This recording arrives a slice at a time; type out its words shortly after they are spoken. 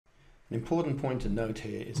An important point to note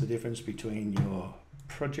here is the difference between your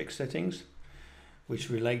project settings, which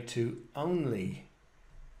relate to only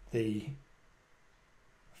the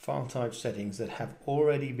file type settings that have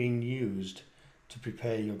already been used to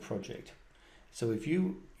prepare your project. So if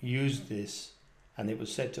you use this and it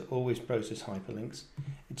was set to always process hyperlinks,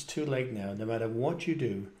 it's too late now. No matter what you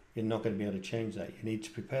do, you're not going to be able to change that. You need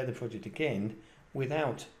to prepare the project again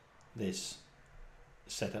without this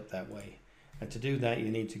set up that way. And to do that,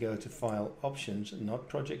 you need to go to File Options, not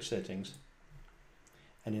Project Settings,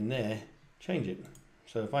 and in there, change it.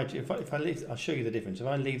 So if I leave, I'll show you the difference. If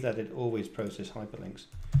I leave that at always process hyperlinks,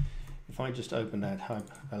 if I just open that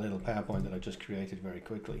a little PowerPoint that I just created very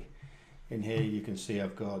quickly, in here you can see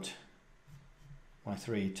I've got my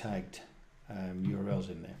 3 tagged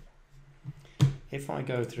URLs in there. If I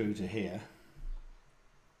go through to here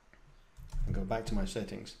and go back to my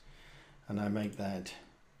settings and I make that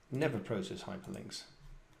never process hyperlinks,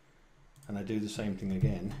 and I do the same thing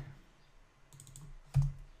again,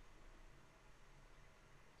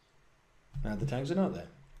 now the tags are not there.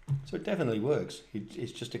 So it definitely works.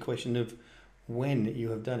 It's just a question of when you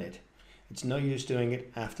have done it. It's no use doing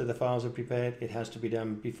it after the files are prepared. It has to be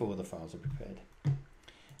done before the files are prepared.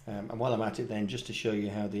 And while I'm at it then, just to show you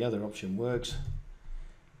how the other option works,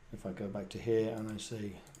 if I go back to here and I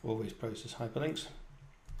say always process hyperlinks,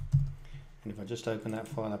 and if I just open that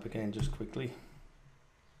file up again just quickly,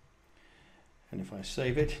 and if I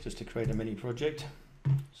save it just to create a mini project,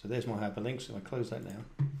 so there's my hyperlinks. So I close that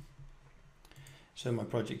now. So my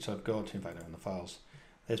projects I've got, in fact they're on the files,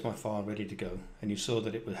 there's my file ready to go, and you saw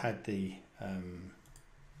that it had the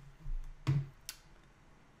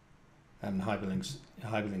hyperlinks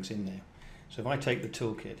in there. So if I take the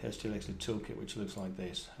toolkit, STLXlib toolkit, which looks like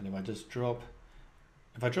this, and if I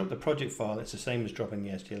drop the project file, it's the same as dropping the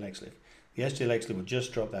STLXlib. The STLXlib would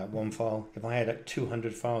just drop that one file. If I had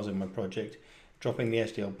 200 files in my project, dropping the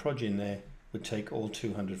STL proj in there would take all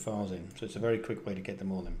 200 files in. So it's a very quick way to get them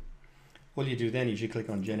all in. All you do then is you click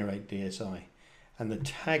on Generate DSI. And the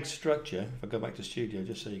tag structure, if I go back to Studio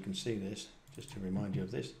just so you can see this, just to remind you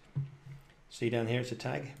of this. See down here it's a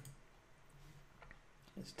tag.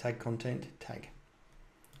 It's tag content, tag.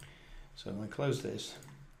 So when I close this,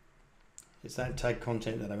 it's that tag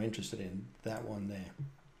content that I'm interested in, that one there.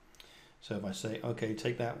 So if I say, okay,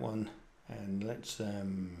 take that one and let's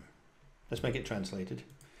make it translated.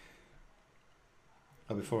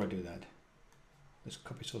 Oh, before I do that, let's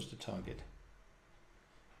copy source to target.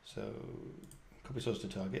 So copy source to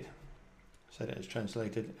target, set it as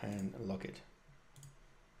translated and lock it.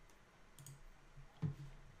 I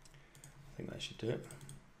think that should do it.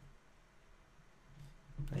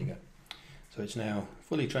 There you go. So it's now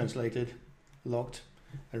fully translated, locked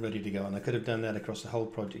and ready to go, and I could have done that across the whole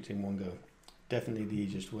project in one go. Definitely the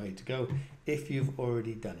easiest way to go if you've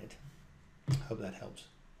already done it. Hope that helps.